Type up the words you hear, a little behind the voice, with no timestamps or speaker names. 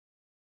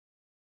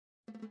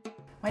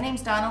My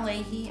name's Donna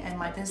Leahy and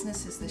my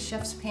business is the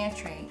Chef's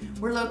Pantry.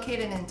 We're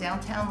located in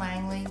downtown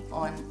Langley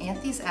on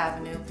Anthony's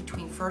Avenue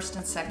between 1st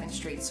and 2nd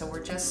Street, so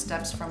we're just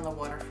steps from the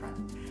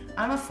waterfront.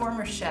 I'm a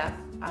former chef.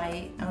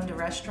 I owned a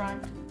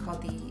restaurant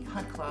called the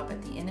Hunt Club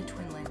at the Inn at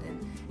Twin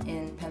Linden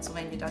in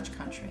Pennsylvania Dutch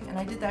Country, and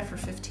I did that for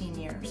 15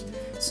 years.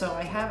 So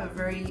I have a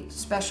very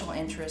special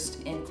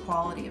interest in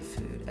quality of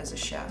food as a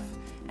chef,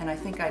 and I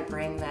think I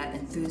bring that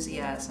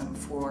enthusiasm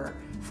for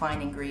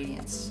fine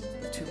ingredients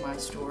to my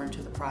store and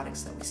to the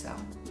products that we sell.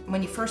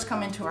 When you first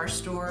come into our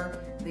store,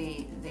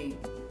 the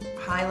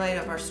highlight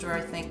of our store,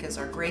 I think, is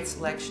our great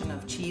selection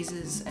of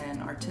cheeses and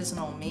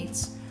artisanal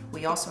meats.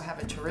 We also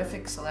have a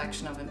terrific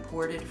selection of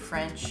imported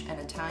French and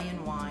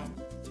Italian wine.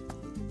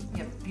 We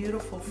have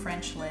beautiful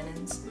French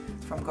linens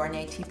from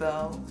Garnier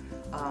Thibault.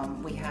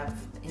 We have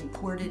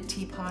imported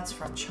teapots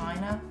from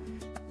China.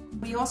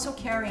 We also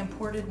carry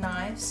imported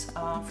knives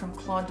from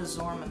Claude de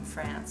Zorme in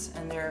France,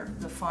 and they're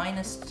the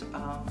finest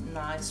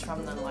knives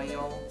from the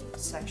Loyal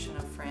section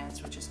of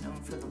France, which is known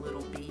for the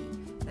little bee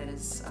that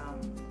is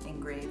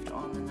engraved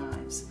on the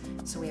knives.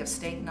 So we have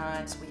steak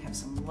knives, we have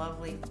some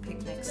lovely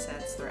picnic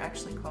sets, they're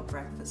actually called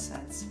breakfast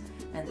sets,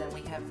 and then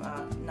we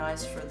have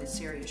knives for the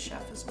serious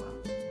chef as well.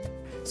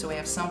 So we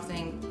have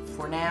something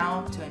for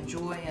now to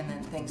enjoy and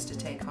then things to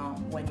take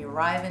home. When you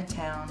arrive in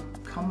town,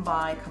 come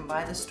by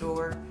the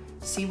store,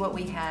 see what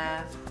we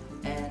have,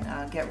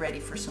 and get ready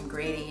for some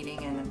great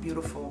eating and a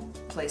beautiful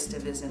place to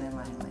visit in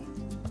Langley.